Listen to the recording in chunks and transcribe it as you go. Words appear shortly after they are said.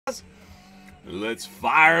Let's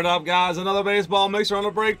fire it up, guys. Another baseball mixer on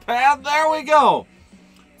the break path. There we go.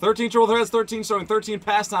 13 triple threads, 13 starting, 13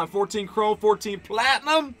 pastime, 14 chrome, 14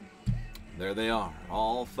 platinum. There they are.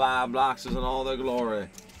 All 5 boxes in all their glory.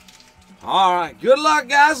 All right. Good luck,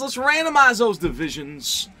 guys. Let's randomize those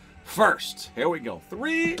divisions first. Here we go.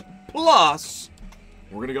 3 plus.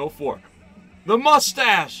 We're going to go for the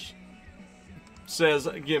mustache. Says,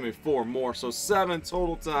 give me 4 more. So 7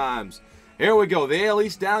 total times. Here we go. The AL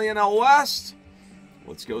East down the NL West.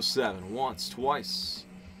 Let's go 7. Once, twice.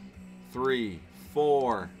 3,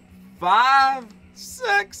 4, 5,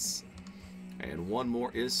 6. And 1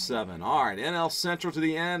 more is 7. All right. NL Central to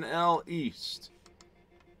the NL East.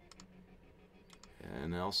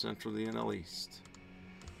 NL Central to the NL East.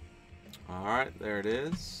 All right. There it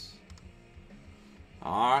is.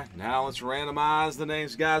 All right. Now let's randomize the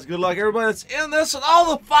names, guys. Good luck, everybody that's in this. And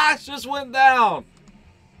oh, the Fox just went down.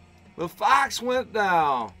 The Fox went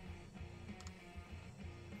down.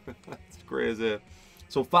 That's crazy.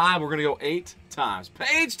 So 5, we're going to go 8 times.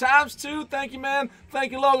 Page times 2. Thank you, man.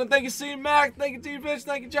 Thank you, Logan. Thank you, C. Mac. Thank you, T. Fish.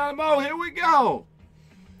 Thank you, Johnny Mo. Here we go.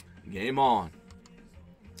 Game on.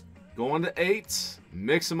 Going to 8.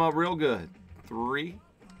 Mix them up real good. 3,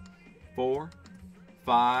 4,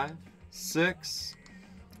 5, 6,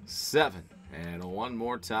 7. And 1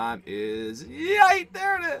 more time is 8.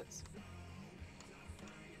 There it is.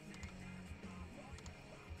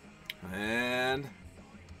 And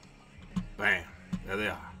bam, there they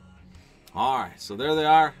are. All right, so there they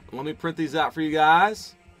are. Let me print these out for you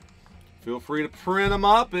guys. Feel free to print them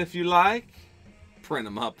up if you like. Print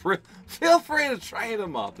them up. Feel free to trade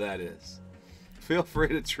them up, that is. Feel free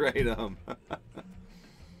to trade them.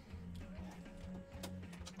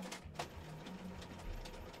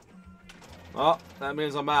 Oh, that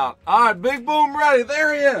means I'm out. All right, Big Boom ready.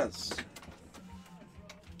 There he is.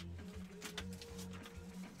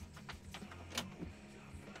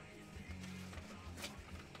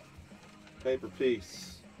 Paper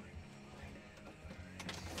piece.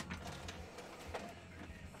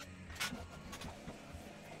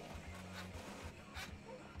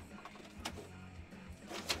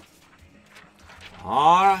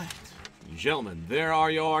 All right, gentlemen, there are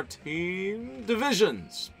your team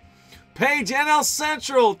divisions. Page NL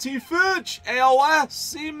Central, T. Fitch, AL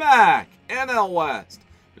West, C. Mac, NL West.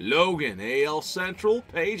 Logan, AL Central,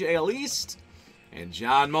 Page, AL East, and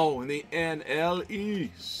John Moe in the NL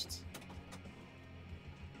East.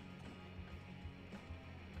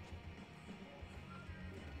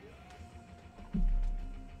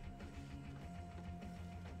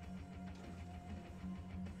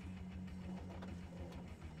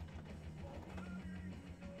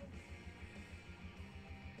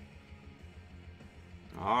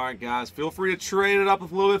 All right, guys. Feel free to trade it up a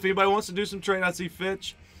little bit. If anybody wants to do some trade, I see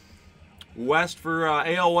Fitch. West for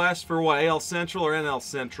AL West for what? AL Central or NL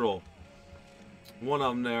Central? One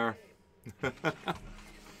of them there.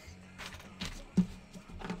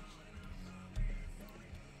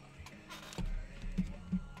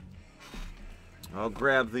 I'll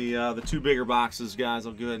grab the 2 bigger boxes, guys.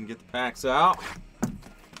 I'll go ahead and get the packs out.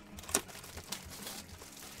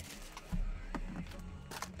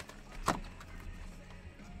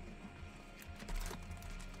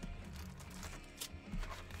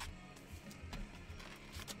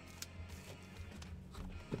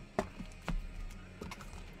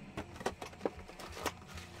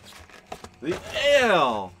 The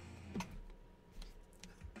AL.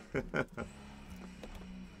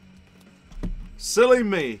 Silly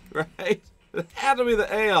me, right? It had to be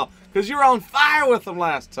the AL because you were on fire with them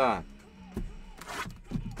last time.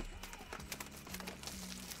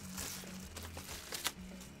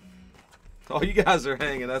 Oh, you guys are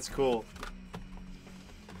hanging. That's cool.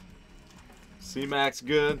 C-Mac's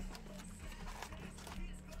good.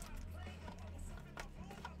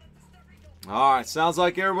 All right, sounds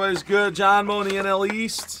like everybody's good. John Moe in the NL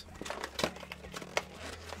East.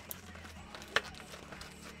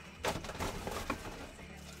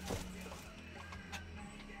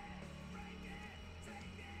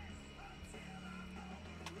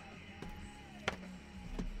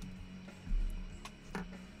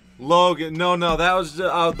 Logan, no, that was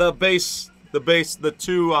the base, the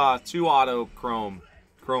two auto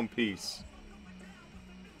chrome piece.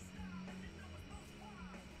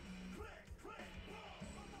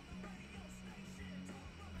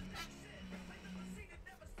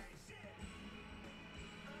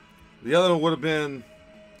 The other one would have been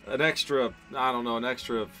an extra, I don't know, an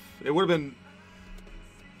extra, it would have been,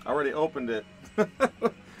 I already opened it.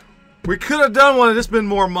 We could have done one and it's been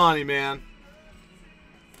more money, man.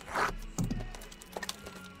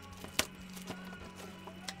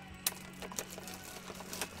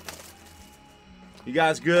 You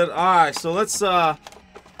guys good? All right, so let's I'm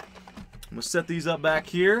gonna set these up back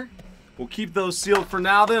here. We'll keep those sealed for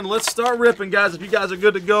now. Then let's start ripping, guys. If you guys are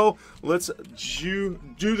good to go, let's do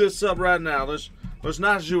this up right now. Let's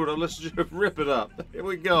not do it. Let's just rip it up. Here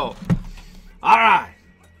we go. All right.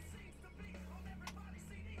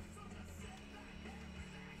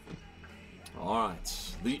 All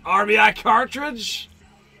right. The RBI cartridge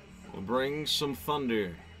will bring some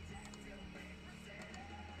thunder.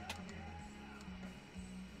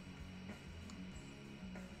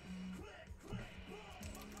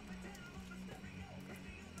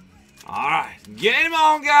 All right, game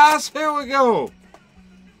on, guys. Here we go.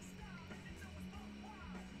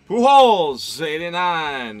 Pujols,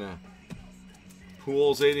 89.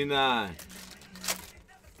 Pujols, 89.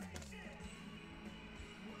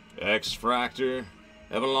 X-Fractor,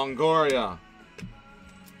 Evan Longoria.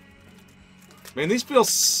 Man, these feel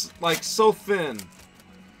like so thin.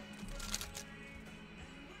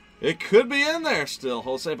 It could be in there still.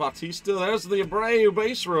 Jose Bautista. There's the Abreu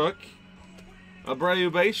base rook.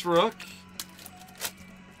 Abreu base rook.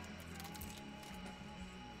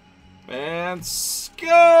 And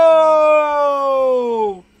go!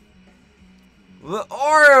 The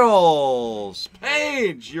Orioles.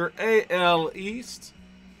 Page, your AL East.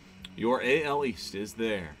 Your AL East is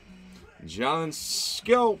there. John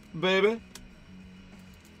Scope, baby.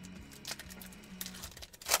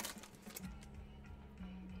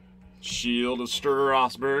 Shield of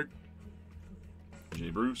Strasburg. J.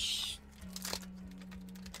 Bruce.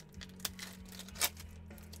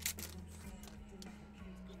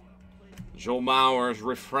 Joe Mauer's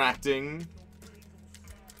refracting.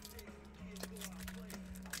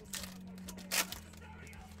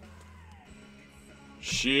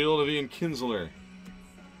 Shield of Ian Kinsler.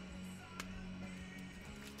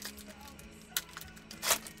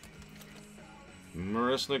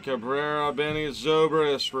 Marisna Cabrera, Benny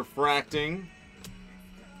Zobrist refracting.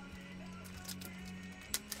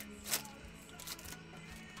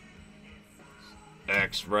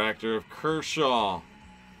 X-Fractor of Kershaw.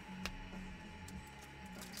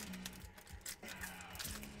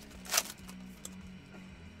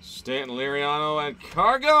 Stanton, Liriano, and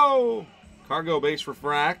Cargo. Cargo base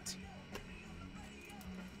refract.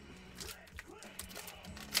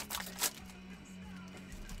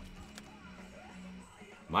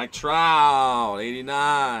 Mike Trout,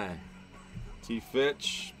 89. T.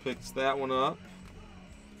 Fitch picks that one up.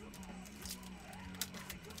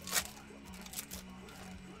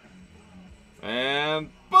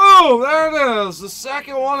 And boom, there it is. The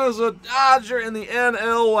second one is a Dodger in the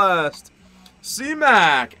NL West.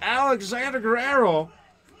 C-Mac, Alexander Guerrero.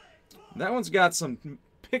 That one's got some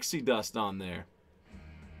pixie dust on there.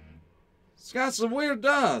 It's got some weird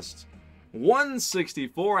dust.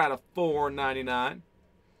 164 out of 499.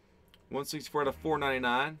 164 out of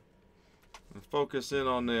 499. Focus in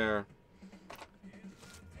on there.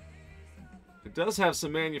 It does have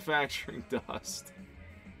some manufacturing dust.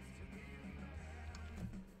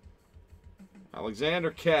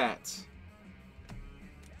 Alexander Katz.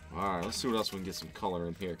 Alright, let's see what else we can get some color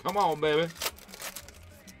in here. Come on, baby.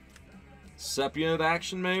 Sepia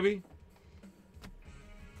action, maybe?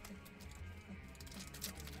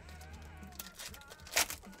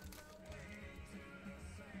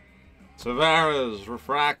 Tavares,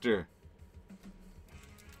 refractor.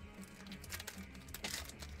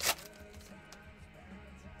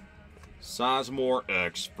 Sizemore,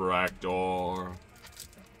 X-Fractor.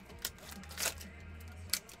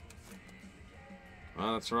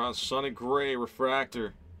 Oh, that's right, Sonny Gray,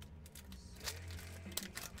 refractor.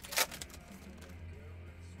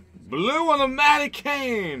 Blue on the Matty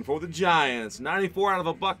Kane for the Giants. 94 out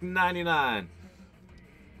of $1.99.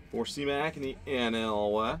 For C-Mac in the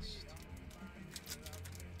NL West.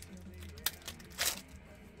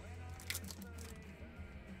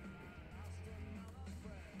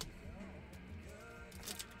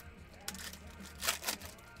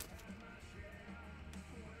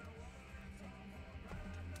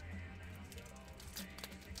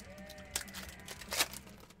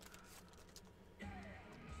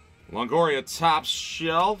 Longoria top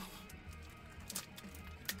shelf.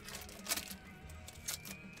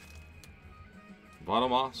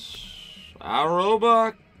 Bottomos.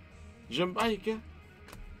 Aruba. Jamaica.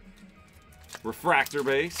 Refractor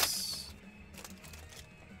base.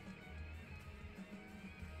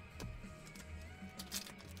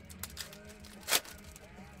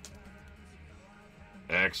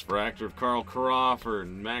 X-Fractor of Carl Crawford.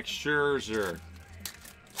 Max Scherzer.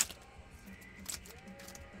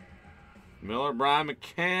 Miller, Brian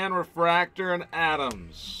McCann, refractor, and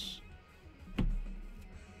Adams.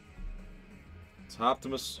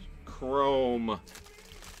 Optimus chrome. All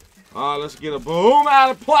right, let's get a boom out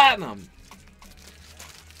of platinum.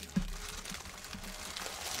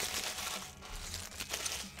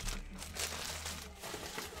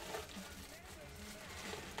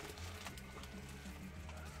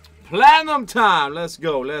 Platinum time. Let's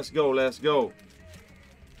go. Let's go. Let's go.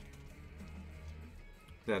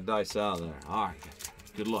 Get that dice out of there. All right.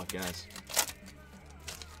 Good luck, guys.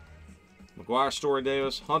 McGuire, Story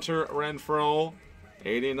Davis, Hunter Renfroe,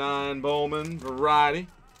 89 Bowman, variety.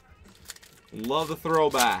 Love the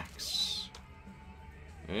throwbacks.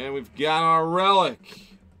 And we've got our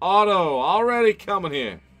relic. Auto already coming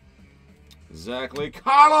here. Exactly.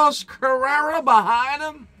 Carlos Carrera behind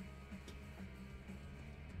him.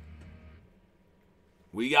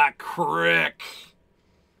 We got Crick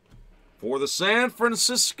for the San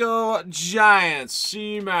Francisco Giants.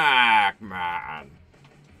 C-Mac, man.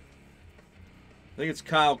 I think it's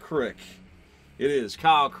Kyle Crick. It is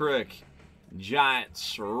Kyle Crick.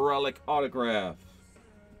 Giants relic autograph.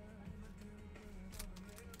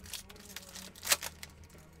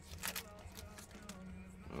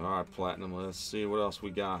 All right, Platinum. Let's see what else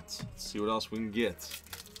we got. Let's see what else we can get.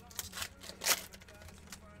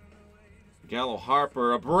 Gallo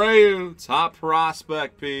Harper, Abreu, top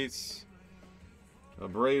prospect piece.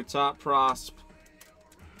 Abreu, top prosp.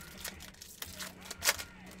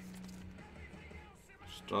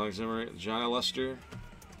 Strong Zimmer, Johnny Lester.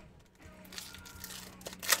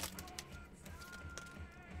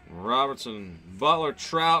 Robertson, Butler,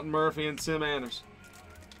 Trout, Murphy, and Tim Anderson.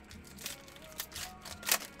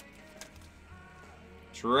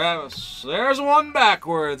 Travis, there's one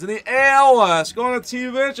backwards in the AL West. Going to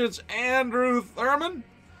T-Vitch, it's Andrew Thurman.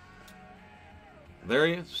 There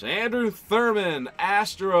he is, Andrew Thurman,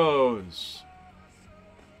 Astros.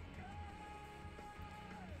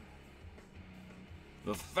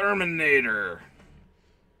 The Thurminator.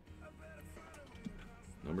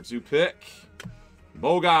 Number 2 pick.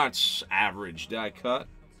 Bogarts, average die cut.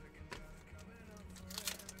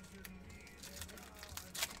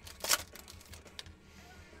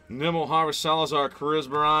 Nimmo, Harvey, Salazar, Chris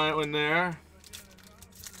Bryant in there.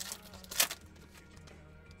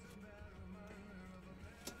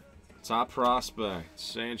 Top prospect,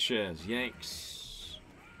 Sanchez, Yanks.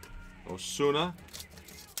 Osuna.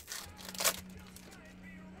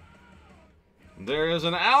 There is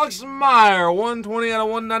an Alex Meyer, 120 out of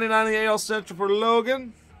 199 in the AL Central for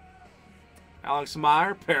Logan. Alex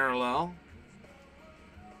Meyer, parallel.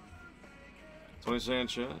 Tony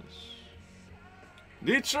Sanchez.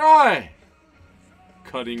 Detroit.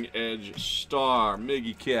 Cutting edge star,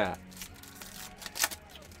 Miggy Cat.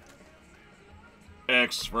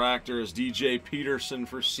 X-Fractors, DJ Peterson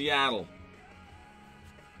for Seattle.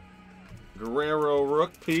 Guerrero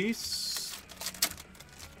Rook piece.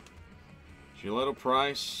 Giolito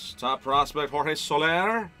Price, top prospect, Jorge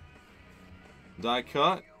Soler. Die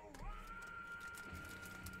cut.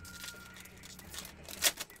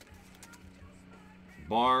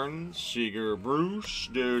 Barnes, Seager, Bruce,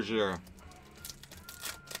 Dozier.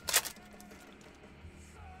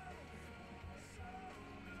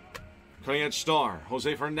 Cutting edge star,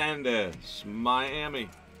 Jose Fernandez, Miami.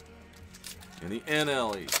 In the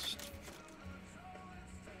NL East.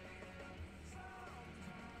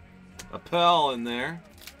 Appel in there.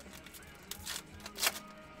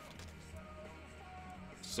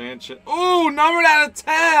 Sanchez. Ooh, numbered out of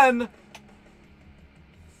 10.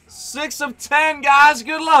 6 of 10, guys.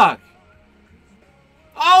 Good luck.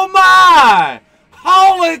 Oh, my.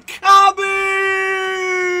 Holy cubbies.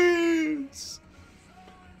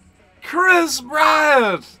 Chris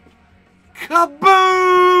Bryant. Kaboom.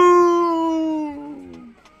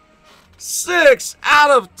 6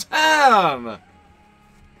 out of 10.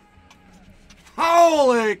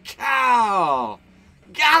 Holy cow.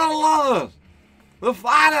 Gotta love it. The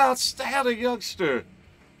fine outstanding youngster.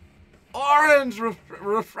 Orange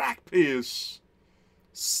refract piece.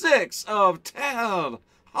 6 of 10.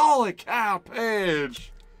 Holy cow,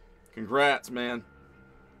 Paige. Congrats, man.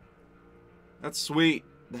 That's sweet.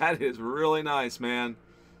 That is really nice, man.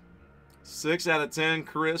 6 out of 10,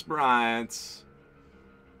 Chris Bryant.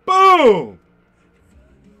 Boom!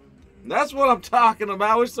 That's what I'm talking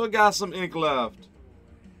about. We still got some ink left.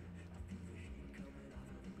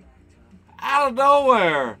 Out of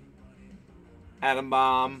nowhere. Atom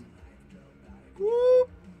bomb. Woo.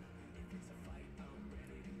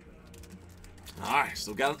 Alright,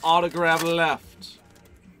 still got an autograph left.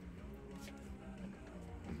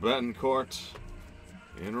 Betancourt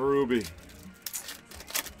and Ruby.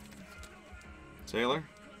 Taylor.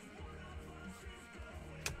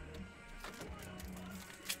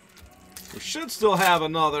 We should still have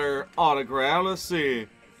another autograph. Let's see.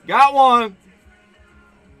 Got one.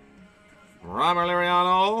 Reimer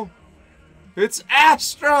Liriano. It's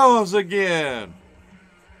Astros again.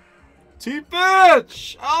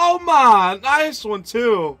 T-Pitch. Oh, my. Nice one,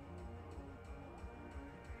 too.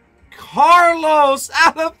 Carlos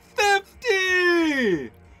out of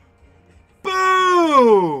 50.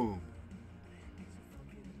 Boom.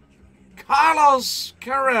 Carlos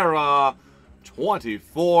Carrera,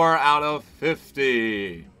 24 out of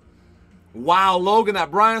 50. Wow, Logan, that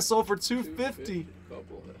Brian sold for 250.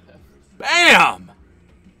 Bam!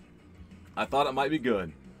 I thought it might be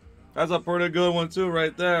good. That's a pretty good one, too,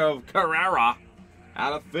 right there, of Carrera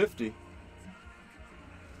out of 50.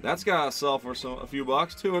 That's got to sell for a few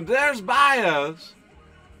bucks, too. And there's Baez.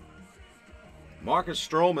 Marcus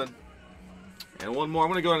Stroman. And one more. I'm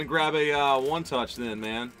going to go ahead and grab a one-touch then,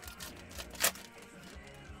 man.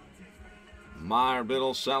 Meyer,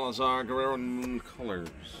 Biddle, Salazar, Guerrero, and Colors.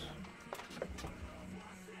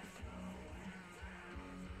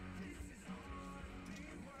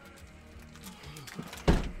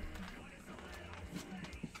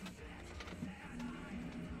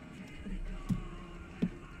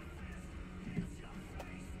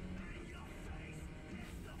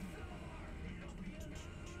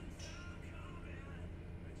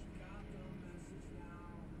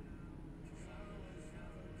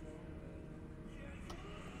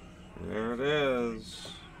 There it is.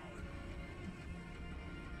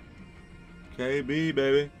 KB,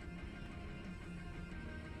 baby.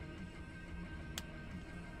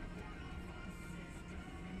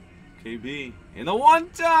 KB in the one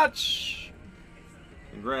touch.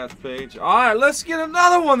 Congrats, Paige. All right, let's get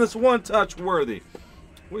another one that's one touch worthy.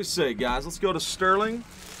 What do you say, guys? Let's go to Sterling.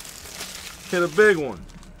 Hit a big one.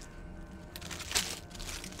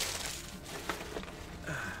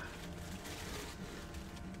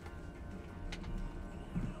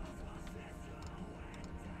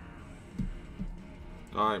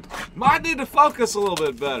 All right, might need to focus a little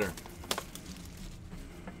bit better.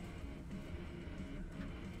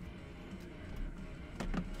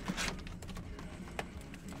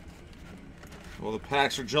 Well, the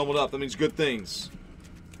packs are jumbled up. That means good things.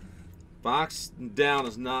 Box down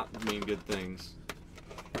does not mean good things.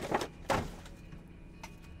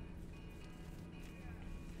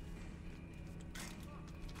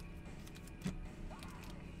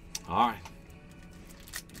 All right.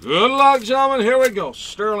 Good luck, gentlemen. Here we go.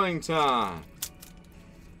 Sterling time.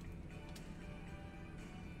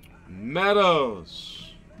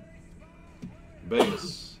 Meadows.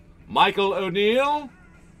 Base. Michael O'Neill.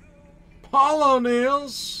 Paul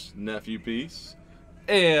O'Neill's nephew piece.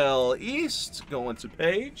 AL East going to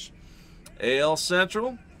Page. AL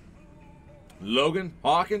Central. Logan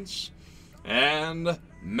Hawkins. And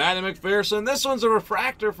Matty McPherson. This one's a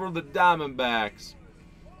refractor for the Diamondbacks.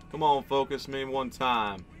 Come on, focus me one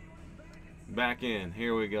time. Back in.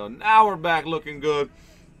 Here we go. Now we're back looking good.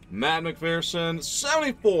 Matt McPherson,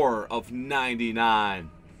 74 of 99.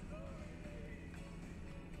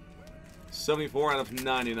 74 out of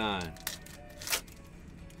 99.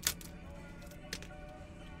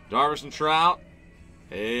 Darvish and Trout.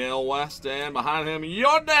 AL West, and behind him,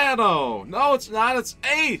 Giordano. No, it's not. It's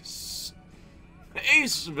Ace.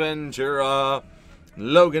 Ace Ventura.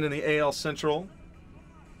 Logan in the AL Central.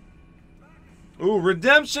 Ooh,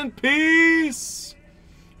 redemption piece.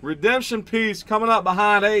 Redemption piece coming up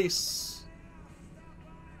behind Ace.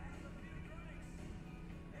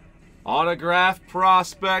 Autograph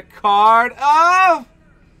prospect card of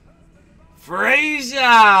Frazier.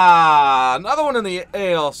 Another one in the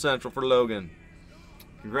AL Central for Logan.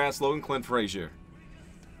 Congrats, Logan. Clint Frazier.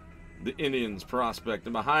 The Indians prospect.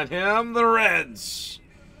 And behind him, the Reds.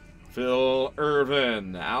 Phil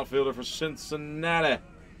Irvin, outfielder for Cincinnati.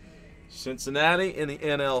 Cincinnati in the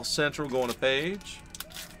NL Central going to Page.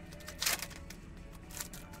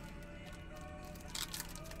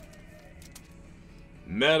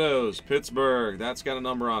 Meadows, Pittsburgh. That's got a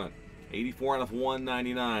number on it. 84 out of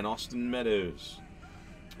 199. Austin Meadows.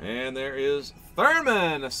 And there is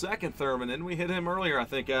Thurman, a second Thurman. And we hit him earlier, I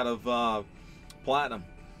think, out of Platinum.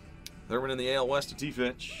 Thurman in the AL West to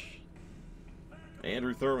T-Fitch.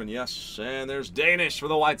 Andrew Thurman, yes. And there's Danish for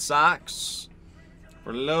the White Sox.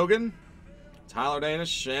 For Logan. Tyler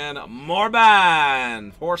Danish and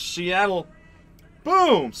Morban for Seattle.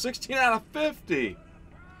 Boom! 16 out of 50.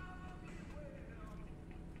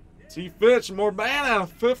 T-Fitch, Morban out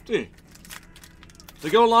of 50. To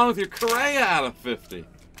go along with your Correa out of 50.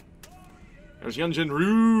 There's Hyunjin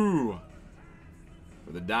Ryu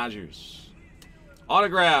for the Dodgers.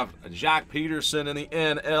 Autograph, Jack Peterson in the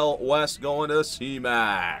NL West going to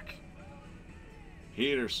C-Mac.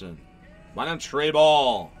 Peterson. Mine on Trey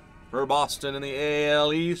Ball. for Boston in the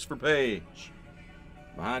AL East for Page.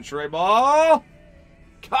 Behind Trey Ball,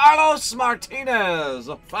 Carlos Martinez,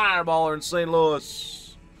 a fireballer in St.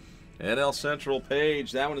 Louis. NL Central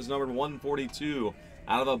Page, that one is numbered 142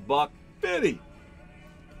 out of a $150.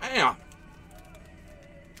 Bam.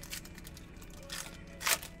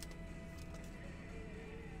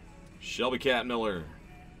 Shelby Catmiller.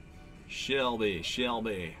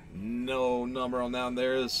 Shelby. No number on that one.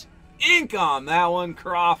 There's ink on that one.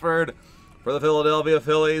 Crawford for the Philadelphia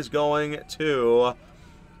Phillies going to,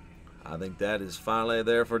 I think that is finally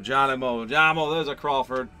there for Johnny Mo. Johnny Mo, there's a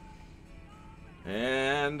Crawford.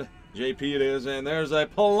 And JP it is. And there's a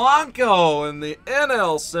Polanco in the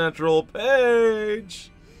NL Central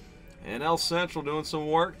Page. NL Central doing some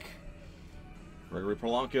work. Gregory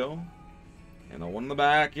Polanco. And the one in the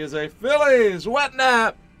back is a Phillies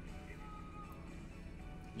Wetnap.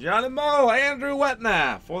 Johnny Mo, Andrew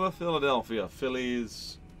Wetnap for the Philadelphia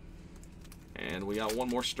Phillies. And we got one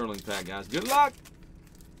more Sterling pack, guys. Good luck.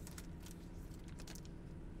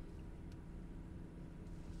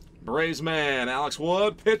 Braves man, Alex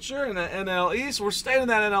Wood, pitcher in the NL East. We're staying in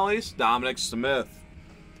that NL East. Dominic Smith.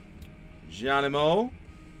 Johnny Mo.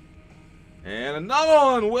 And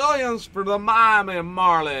another one, Williams for the Miami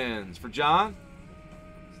Marlins for John.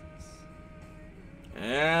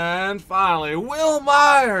 And finally, Will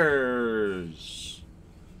Myers.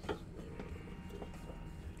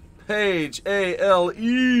 Page AL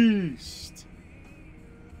East.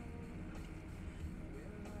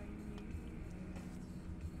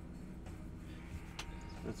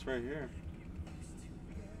 That's right here.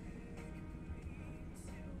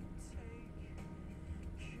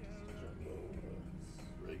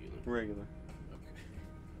 Regular.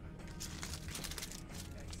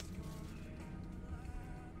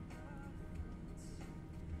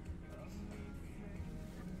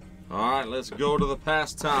 All right, let's go to the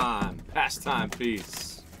pastime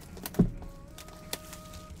piece.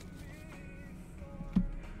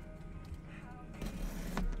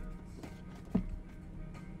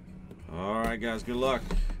 All right, guys, good luck.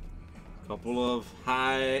 Couple of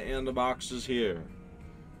high-end boxes here.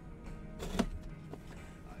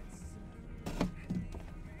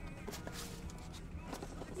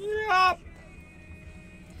 Yep.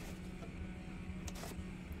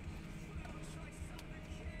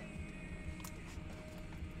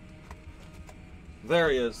 There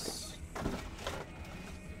he is.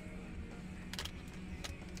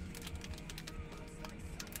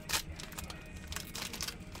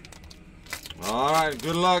 All right,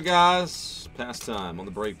 good luck, guys. Pastime on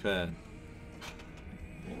the brake pad.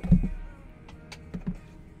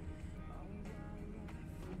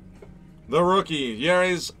 The rookie,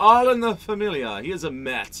 Yuri's all in the familia. He is a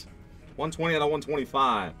Met. 120 out of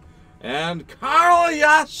 125. And Carl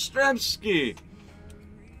Yastrzemski,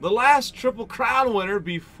 the last Triple Crown winner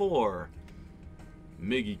before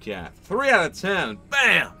Miggy Cat. 3 out of 10.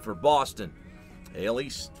 Bam! For Boston. AL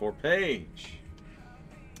East for Page.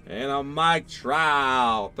 And a Mike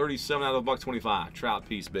Trout. 37 out of $125. Trout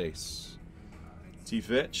piece base. T.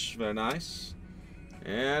 Fitch. Very nice.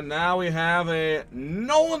 And now we have a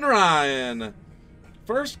Nolan Ryan.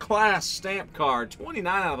 First class stamp card.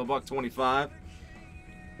 29 out of $125.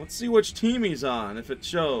 Let's see which team he's on, if it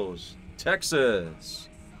shows. Texas.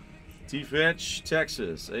 T. Fitch,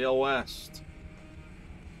 Texas. AL West.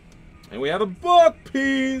 And we have a book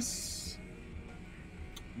piece.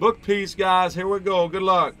 Book piece, guys. Here we go. Good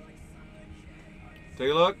luck. Take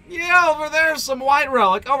a look. Yeah, over there's some white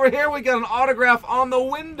relic. Over here we got an autograph on the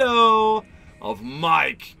window of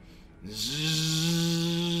Mike Zunino.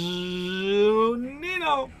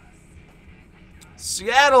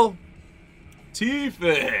 Seattle. T.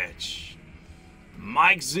 Fitch.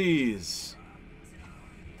 Mike Z's.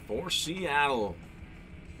 For Seattle.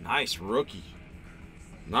 Nice rookie.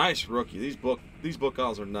 Nice rookie. These book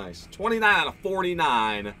calls are nice. 29 out of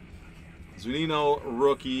 49. Zunino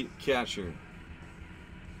rookie catcher.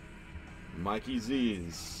 Mikey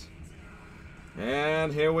Z's.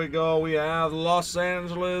 And here we go. We have Los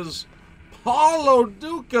Angeles Paulo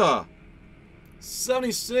Duca.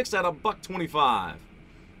 76 out of $125.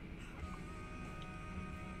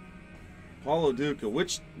 Paulo Duca.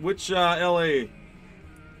 Which LA?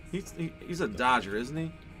 He's a Dodger, isn't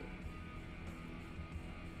he?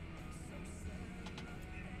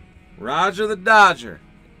 Roger the Dodger.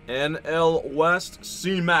 NL West,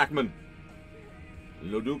 C. Macman.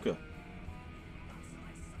 Loduca.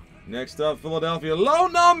 Next up, Philadelphia. Low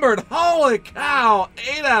numbered. Holy cow.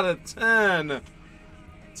 8 out of 10.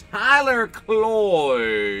 Tyler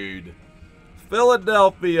Cloyd.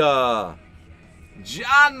 Philadelphia.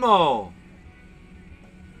 John Mo.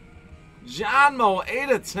 John Moe,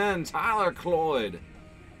 8/10. Tyler Cloyd.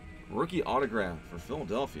 Rookie autograph for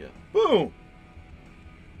Philadelphia. Boom.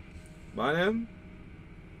 My name?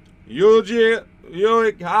 Yuji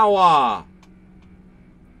Uikawa.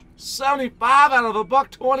 75 out of a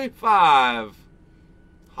 $125.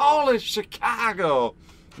 Holy Chicago.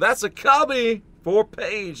 That's a cubby for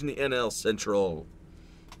Page in the NL Central.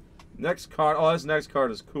 Next card. Oh, this next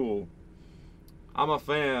card is cool. I'm a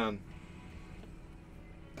fan.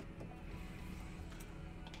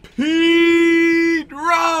 Pete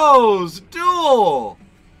Rose duel.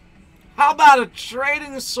 How about a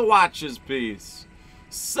trading swatches piece?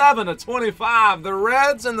 7/25. The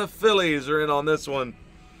Reds and the Phillies are in on this one.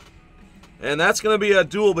 And that's going to be a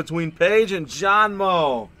duel between Page and John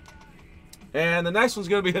Moe. And the next one's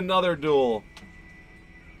going to be another duel.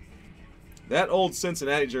 That old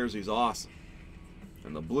Cincinnati jersey is awesome.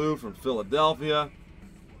 And the blue from Philadelphia.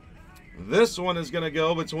 This one is going to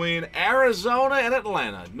go between Arizona and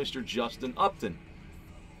Atlanta. Mr. Justin Upton.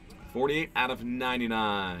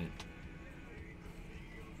 48/99.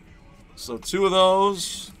 So 2 of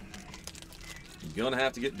those. You're going to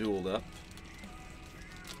have to get dueled up.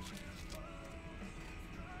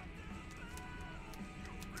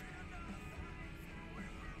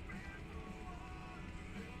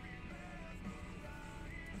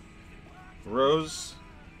 Rose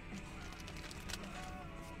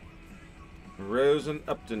and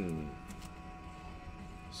Upton.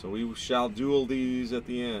 So we shall duel these at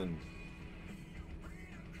the end.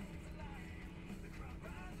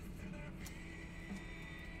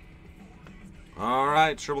 All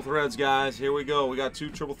right, triple threads, guys. Here we go. We got 2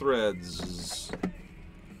 triple threads.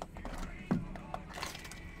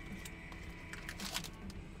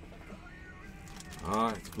 All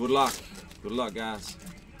right, good luck. Good luck, guys.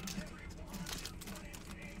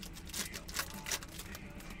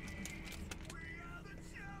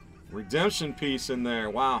 Redemption piece in there.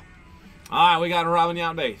 Wow. All right, we got Robin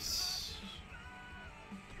Yount base.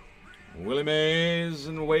 Willie Mays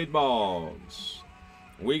and Wade Boggs.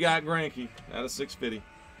 We got Greinke at a 650.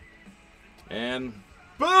 And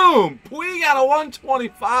boom! We got a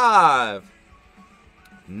 125.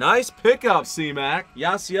 Nice pickup, C-Mac.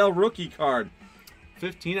 Yasiel rookie card.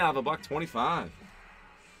 15 out of a $125.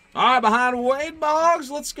 All right, behind Wade Boggs.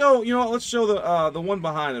 Let's go. You know what? Let's show the one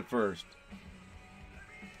behind it first.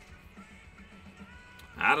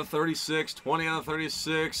 Out of 36, 20 out of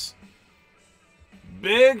 36.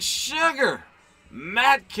 Big Sugar,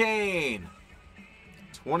 Matt Cain.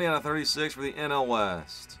 20 out of 36 for the NL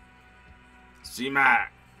West.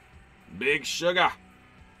 C-Mac, Big Sugar.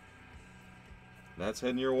 That's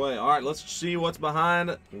heading your way. All right, let's see what's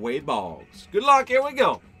behind Wade Boggs. Good luck. Here we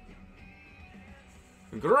go.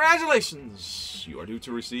 Congratulations. You are due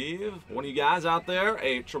to receive, one of you guys out there,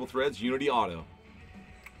 a Triple Threads Unity Auto.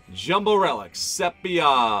 Jumbo Relic,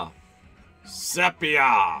 Sepia.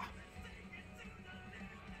 Sepia.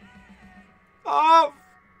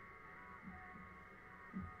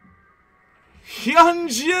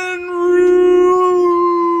 Hyunjin Ryu.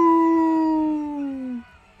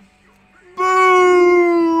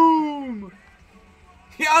 Boom.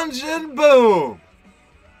 Hyunjin Boom.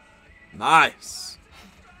 Nice.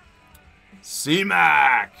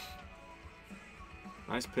 C-Mac.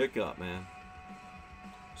 Nice pickup, man.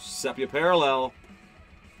 Sepia Parallel.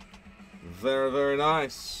 Very, very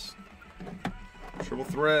nice. Triple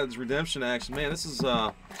threads, redemption action. Man, this is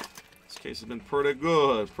this case has been pretty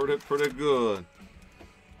good. Pretty good.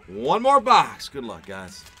 One more box. Good luck,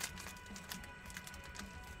 guys.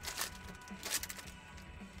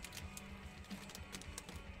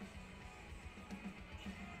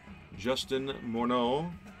 Justin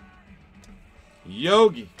Morneau.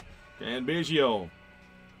 Yogi and Biggio.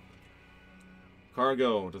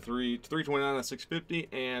 Cargo to 329 out of 650,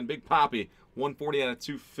 and Big Poppy 140 out of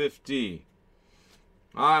 250.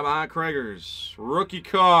 All right, behind Kragers, rookie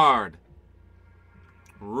card.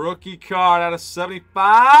 Rookie card out of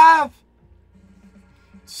 75.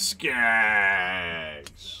 Skaggs.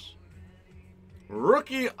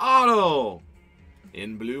 Rookie auto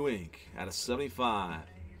in blue ink out of 75.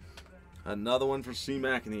 Another one for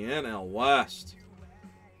C-Mac in the NL West.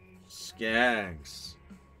 Skaggs.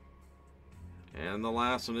 And the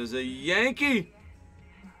last one is a Yankee.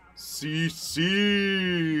 CC.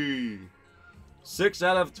 6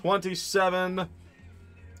 out of 27.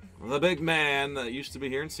 The big man that used to be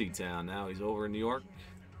here in C-Town. Now he's over in New York.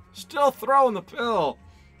 Still throwing the pill.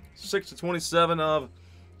 6/27 of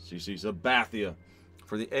CC Sabathia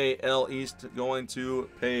for the AL East, going to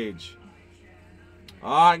Page.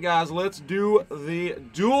 All right, guys, let's do the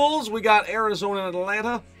duels. We got Arizona and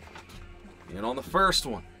Atlanta. And on the first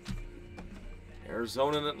one,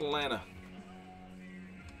 Arizona and Atlanta.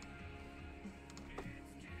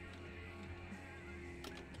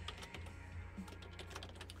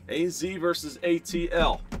 AZ versus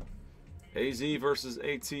ATL. AZ versus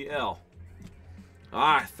ATL.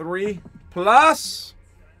 All right, 3 plus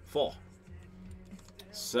 4.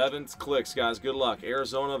 7 clicks, guys. Good luck.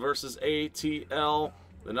 Arizona versus ATL.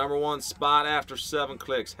 The #1 spot after 7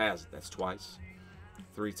 clicks has it. That's twice.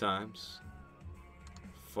 3 times.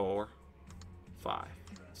 4, 5,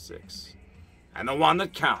 6. And the one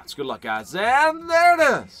that counts. Good luck, guys. And there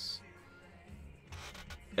it is.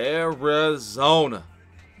 Arizona.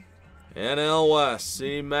 NL West.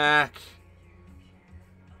 C-Mac.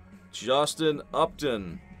 Justin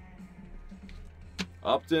Upton.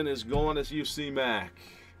 Upton is going as UC Mac.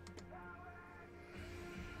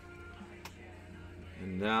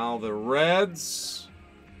 And now the Reds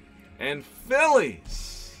and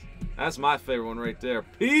Phillies. That's my favorite one right there.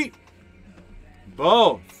 Pete.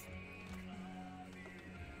 Both.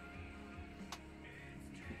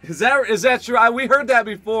 Is that true? We heard that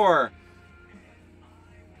before.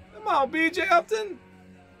 Come on, BJ Upton.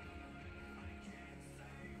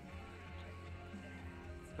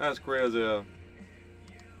 That's crazy. All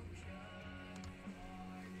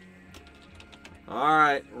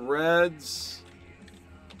right, Reds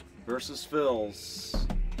versus Phils.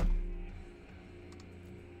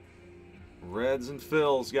 Reds and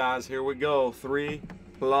Phils, guys. Here we go. 3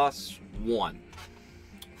 plus 1.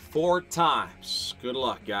 4 times. Good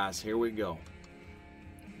luck, guys. Here we go.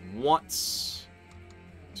 Once.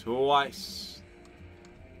 Twice.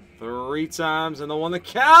 3 times. And the one that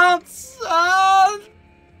counts.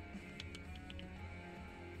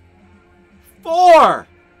 4.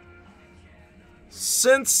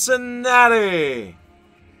 Cincinnati.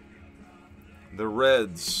 The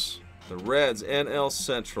Reds. The Reds, NL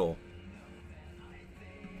Central.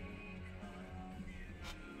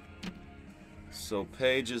 So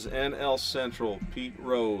Page's NL Central. Pete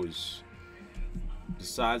Rose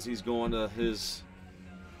decides he's going to his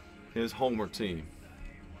homer team.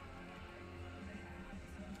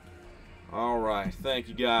 All right. Thank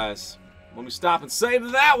you, guys. Let me stop and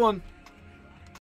save that one.